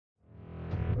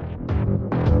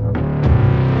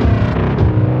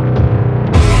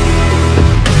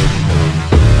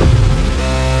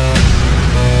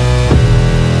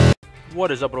What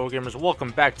is up, Road Gamers?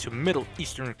 Welcome back to Middle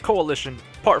Eastern Coalition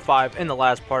Part 5. In the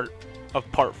last part of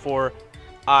Part 4,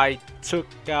 I took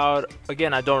out,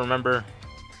 again, I don't remember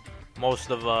most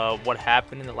of what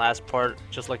happened in the last part,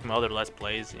 just like my other Let's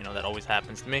Plays, you know, that always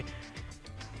happens to me.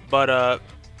 But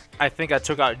I think I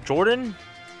took out Jordan,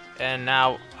 and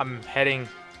now I'm heading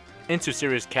into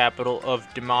Syria's capital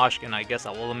of Damascus, and I guess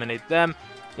I'll eliminate them.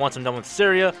 Once I'm done with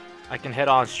Syria, I can head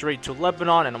on straight to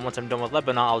Lebanon, and once I'm done with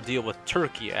Lebanon, I'll deal with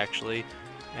Turkey, actually.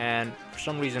 And for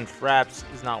some reason, Fraps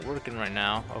is not working right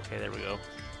now. Okay, there we go.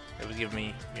 It was giving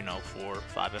me, you know, 4 or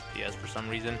 5 FPS for some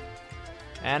reason.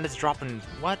 And it's dropping,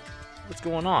 what? What's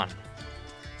going on?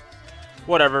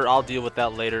 Whatever, I'll deal with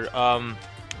that later.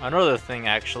 Another thing,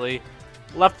 actually.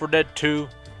 Left 4 Dead 2.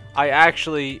 I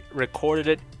actually recorded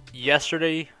it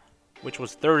yesterday, which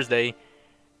was Thursday.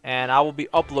 And I will be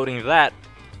uploading that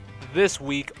this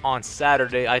week on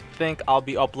Saturday. I think I'll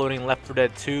be uploading Left 4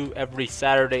 Dead 2 every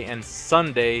Saturday and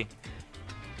Sunday,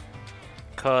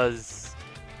 because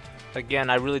again,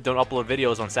 I really don't upload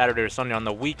videos on Saturday or Sunday on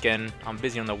the weekend. I'm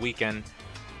busy on the weekend,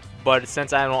 but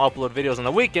since I don't upload videos on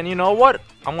the weekend, you know what,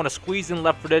 I'm gonna squeeze in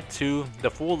Left 4 Dead 2,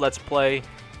 the full Let's Play,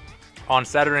 on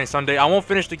Saturday and Sunday. I won't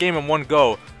finish the game in one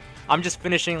go. I'm just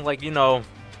finishing, like, you know,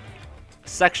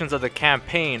 sections of the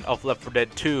campaign of Left 4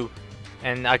 Dead 2,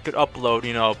 and I could upload,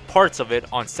 you know, parts of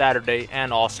it on Saturday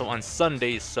and also on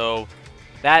Sunday. So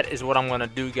that is what I'm gonna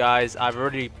do, guys. I've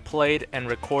already played and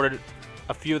recorded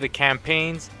a few of the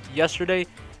campaigns yesterday,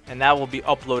 and that will be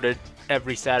uploaded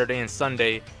every Saturday and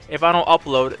Sunday. If I don't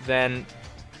upload, then,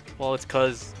 well, it's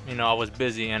because, you know, I was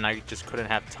busy and I just couldn't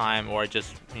have time, or I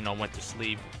just, you know, went to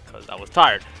sleep because I was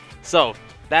tired. So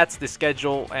that's the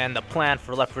schedule and the plan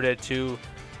for Left 4 Dead 2.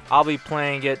 I'll be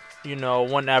playing it, you know,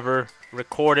 whenever,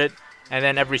 record it, and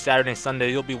then every Saturday and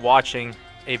Sunday you'll be watching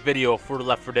a video for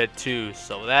Left 4 Dead 2.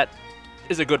 So that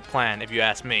is a good plan, if you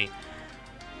ask me.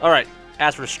 Alright,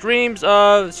 as for streams,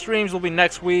 streams will be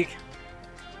next week.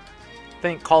 I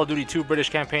think Call of Duty 2 British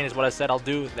campaign is what I said I'll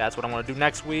do. That's what I'm going to do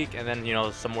next week. And then, you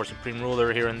know, some more Supreme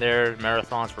Ruler here and there,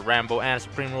 marathons for Rambo and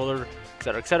Supreme Ruler,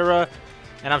 etc., etc.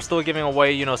 And I'm still giving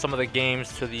away, you know, some of the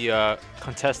games to the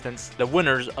contestants, the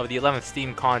winners of the 11th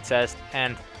Steam contest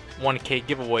and 1K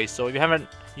giveaway. So if you haven't,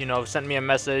 you know, sent me a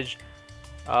message,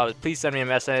 please send me a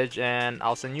message, and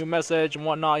I'll send you a message and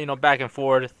whatnot, you know, back and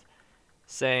forth,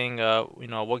 saying, you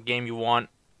know, what game you want.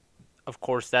 Of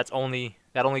course, that only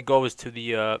goes to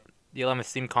the 11th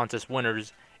Steam contest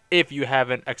winners. If you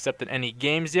haven't accepted any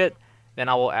games yet, then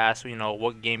I will ask, you know,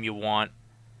 what game you want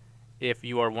if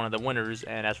you are one of the winners.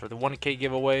 And as for the 1K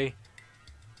giveaway,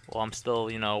 well, I'm still,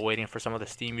 you know, waiting for some of the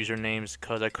Steam usernames,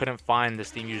 because I couldn't find the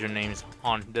Steam usernames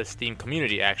on the Steam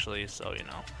community, actually. So, you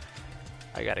know,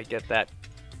 I gotta get that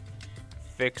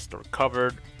fixed or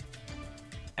covered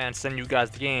and send you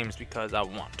guys the games, because I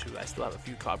want to. I still have a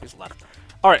few copies left.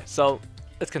 Alright, so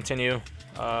let's continue.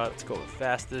 Let's go with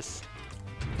fastest.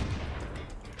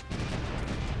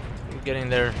 We're getting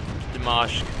there.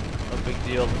 Damascus, no big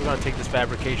deal. We're gonna take this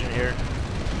fabrication here.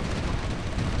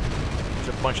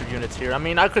 There's a bunch of units here. I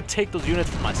mean, I could take those units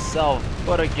for myself,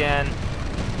 but again,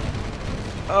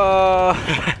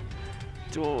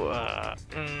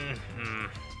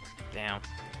 damn.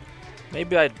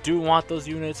 Maybe I do want those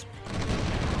units.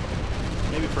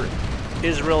 Maybe for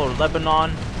Israel or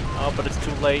Lebanon. Oh, but it's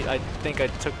too late. I think I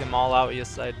took them all out.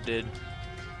 Yes, I did.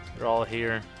 They're all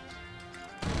here.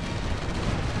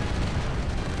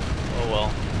 Oh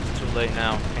well, it's too late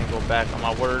now. Can't go back on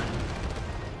my word.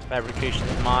 Fabrication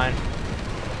is mine.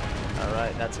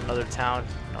 Alright, that's another town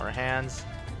in our hands.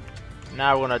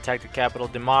 Now we're gonna attack the capital,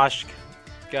 Damascus.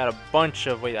 Got a bunch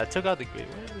of, wait, I took out the, wait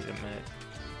a minute.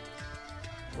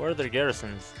 Where are their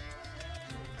garrisons?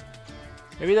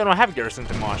 Maybe they don't have garrisons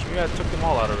in Damascus. Maybe I took them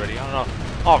all out already. I don't know.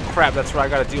 Oh crap, that's right. I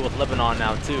gotta deal with Lebanon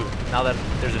now too. Now that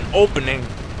there's an opening.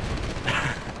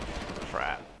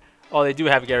 Crap. Oh, they do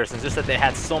have garrisons. Just that they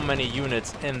had so many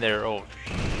units in there. Oh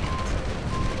shit.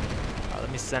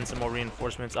 Let me send some more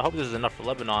reinforcements. I hope this is enough for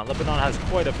Lebanon. Lebanon has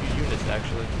quite a few units,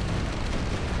 actually.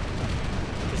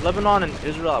 Is Lebanon and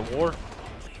Israel at war?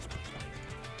 Please, please, please.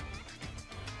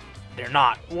 They're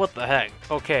not. What the heck?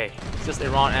 Okay. It's just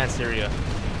Iran and Syria.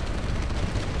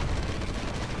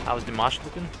 How's Damascus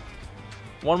looking?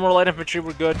 One more light infantry,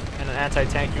 we're good, and an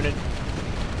anti-tank unit.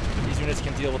 These units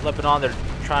can deal with Lebanon. They're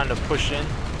trying to push in.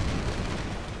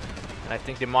 And I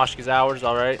think Damascus is ours,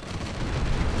 alright.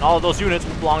 And all of those units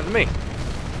will belong to me.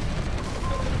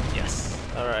 Yes.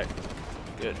 Alright.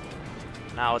 Good.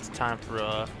 Now it's time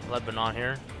for Lebanon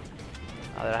here.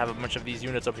 Now that I have a bunch of these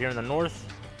units up here in the north,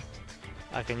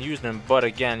 I can use them. But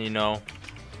again, you know,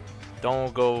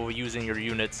 don't go using your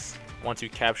units once you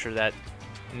capture that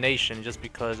nation, just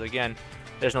because again,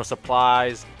 there's no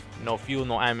supplies, no fuel,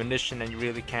 no ammunition, and you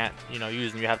really can't, you know,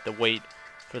 use them. You have to wait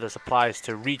for the supplies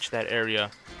to reach that area.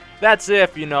 That's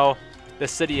if, you know, the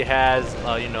city has,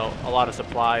 you know, a lot of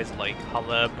supplies like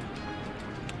Haleb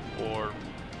or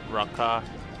Raqqa.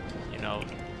 You know,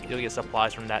 you'll get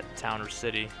supplies from that town or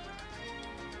city,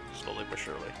 slowly but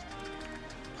surely.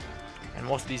 And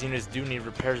most of these units do need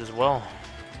repairs as well.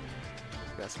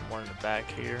 Got some more in the back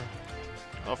here.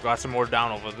 Oh, I've got some more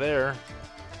down over there.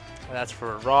 That's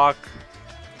for Iraq.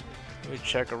 Let me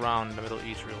check around the Middle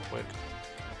East real quick.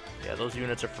 Yeah, those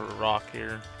units are for Iraq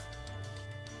here.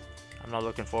 I'm not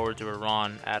looking forward to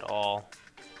Iran at all.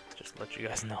 Just to let you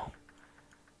guys know.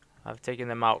 I've taken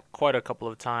them out quite a couple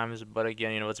of times, but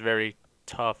again, you know, it's very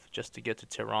tough just to get to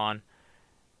Tehran.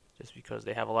 Just because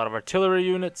they have a lot of artillery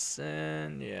units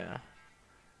and, yeah,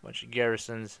 a bunch of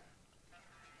garrisons.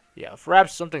 Yeah,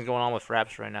 Fraps, something's going on with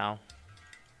Fraps right now.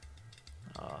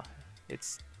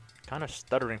 It's kind of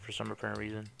stuttering for some apparent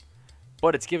reason.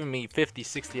 But it's giving me 50,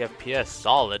 60 FPS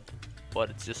solid, but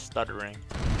it's just stuttering.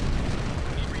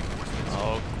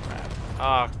 Oh crap.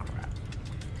 Oh crap.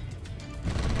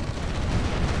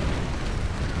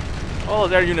 Oh,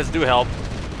 their units do help.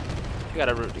 You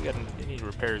need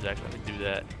repairs actually. Let me do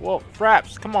that. Whoa,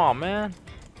 Fraps, come on, man.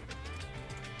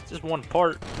 It's just one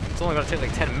part. It's only gonna take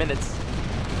like 10 minutes.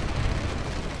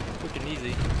 Quick and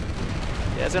easy.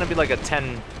 Yeah, it's gonna be like a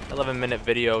 10-11 minute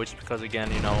video, just because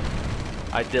again, you know,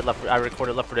 I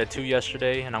recorded Left 4 Dead 2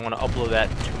 yesterday, and I'm gonna upload that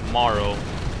tomorrow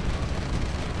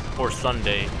or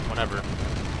Sunday, whenever.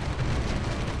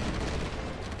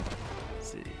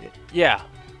 Let's see. Yeah,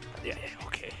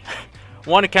 okay.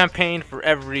 One campaign for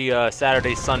every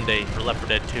Saturday, Sunday for Left 4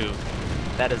 Dead 2.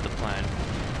 That is the plan.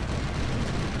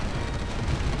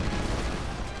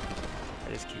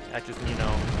 I just you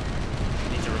know,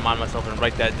 need to remind myself and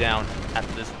write that down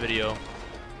after this video.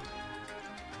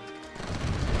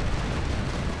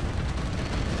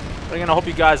 But again, I hope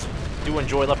you guys do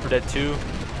enjoy Left 4 Dead 2.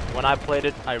 When I played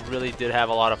it, I really did have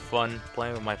a lot of fun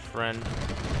playing with my friend,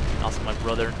 and also my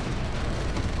brother.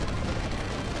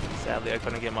 Sadly, I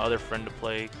couldn't get my other friend to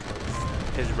play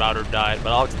because his router died,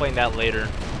 but I'll explain that later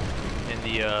in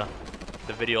the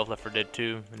video of Left 4 Dead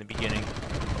 2 in the beginning.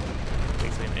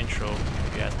 Basically an intro,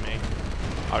 if you ask me.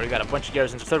 I already got a bunch of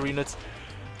garrisons, several units.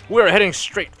 We're heading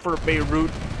straight for Beirut.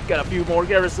 Got a few more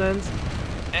garrisons,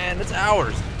 and it's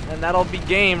ours. And that'll be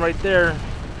game right there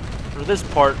for this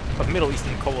part of Middle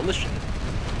Eastern Coalition.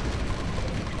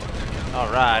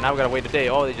 Alright, now we gotta wait a day.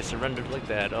 Oh, they just surrendered like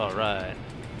that. Alright.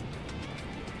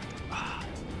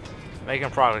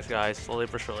 Making progress, guys. Slowly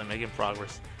but surely making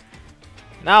progress.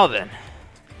 Now then,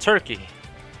 Turkey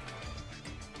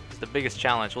is the biggest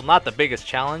challenge. Well, not the biggest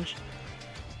challenge,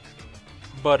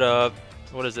 but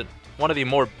what is it? One of the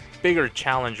more bigger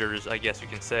challengers, I guess you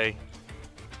can say,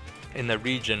 in the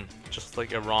region, just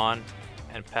like Iran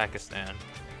and Pakistan.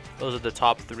 Those are the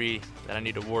top three that I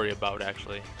need to worry about,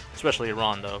 actually. Especially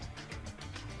Iran, though.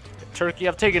 Turkey,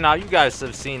 I've taken out, you guys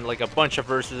have seen like a bunch of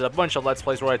verses, a bunch of Let's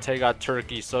Plays where I take out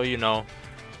Turkey, so you know.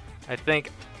 I think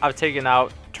I've taken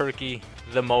out Turkey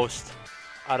the most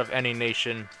out of any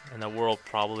nation in the world,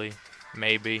 probably.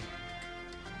 Maybe.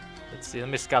 Let's see, let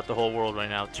me scout the whole world right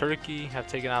now. Turkey, I've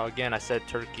taken out, again, I said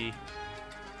Turkey.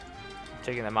 I've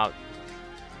taken them out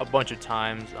a bunch of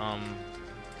times.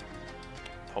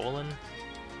 Poland?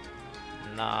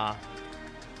 Nah.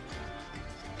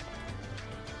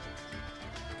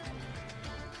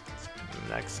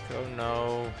 Mexico,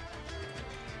 no.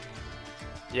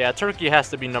 Yeah, Turkey has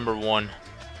to be #1.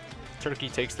 Turkey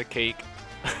takes the cake.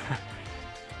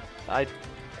 I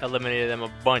eliminated them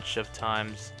a bunch of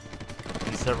times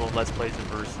in several Let's Plays and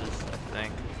verses, I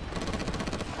think.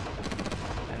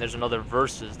 And there's another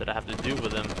verses that I have to do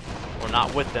with them. Or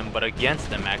not with them, but against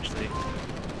them, actually.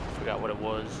 I forgot what it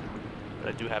was.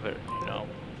 But I do have it, you know.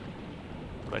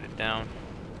 Write it down.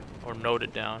 Or note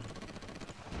it down.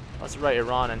 That's right,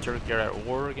 Iran and Turkey are at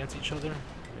war against each other.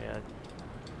 Yeah.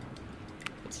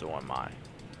 But so am I.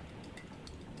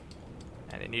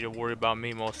 And they need to worry about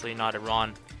me mostly, not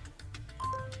Iran.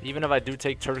 Even if I do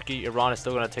take Turkey, Iran is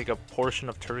still going to take a portion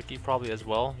of Turkey probably as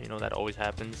well. You know, that always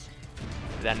happens.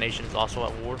 That nation is also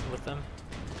at war with them.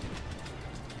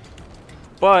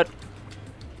 But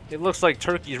it looks like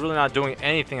Turkey is really not doing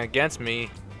anything against me.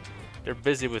 They're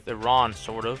busy with Iran,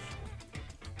 sort of.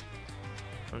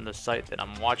 From the site that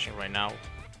I'm watching right now.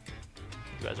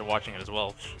 You guys are watching it as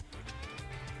well.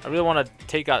 I really want to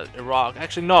take out Iraq.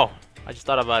 Actually, no. I just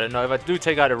thought about it. No, if I do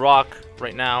take out Iraq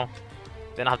right now,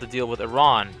 then I have to deal with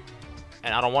Iran.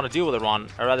 And I don't want to deal with Iran.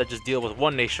 I'd rather just deal with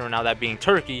one nation right now, that being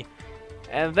Turkey.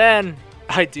 And then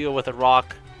I deal with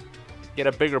Iraq. Get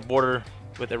a bigger border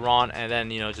with Iran, and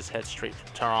then, you know, just head straight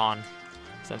for Tehran.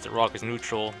 Since Iraq is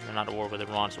neutral, they're not at war with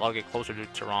Iran, so I'll get closer to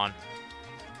Tehran,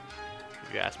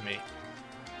 if you ask me.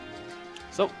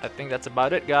 So, I think that's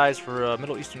about it, guys, for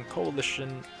Middle Eastern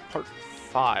Coalition Part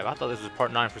 5. I thought this was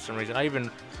Part 9 for some reason. I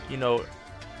even, you know,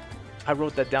 I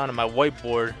wrote that down on my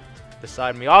whiteboard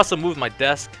beside me. I also moved my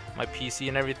desk, my PC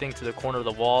and everything to the corner of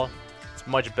the wall. It's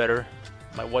much better.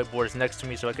 My whiteboard is next to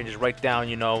me, so I can just write down,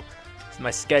 you know,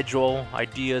 my schedule,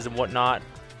 ideas, and whatnot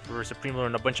for Supreme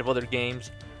and a bunch of other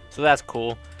games. So that's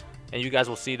cool. And you guys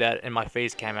will see that in my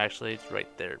face cam, actually. It's right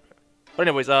there. But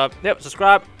anyways, yep,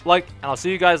 subscribe, like, and I'll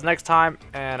see you guys next time.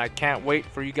 And I can't wait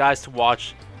for you guys to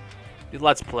watch the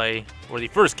Let's Play, or the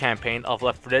first campaign of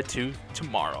Left 4 Dead 2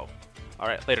 tomorrow.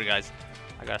 Alright, later, guys.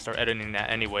 I gotta start editing that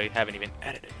anyway. Haven't even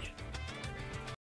edited yet.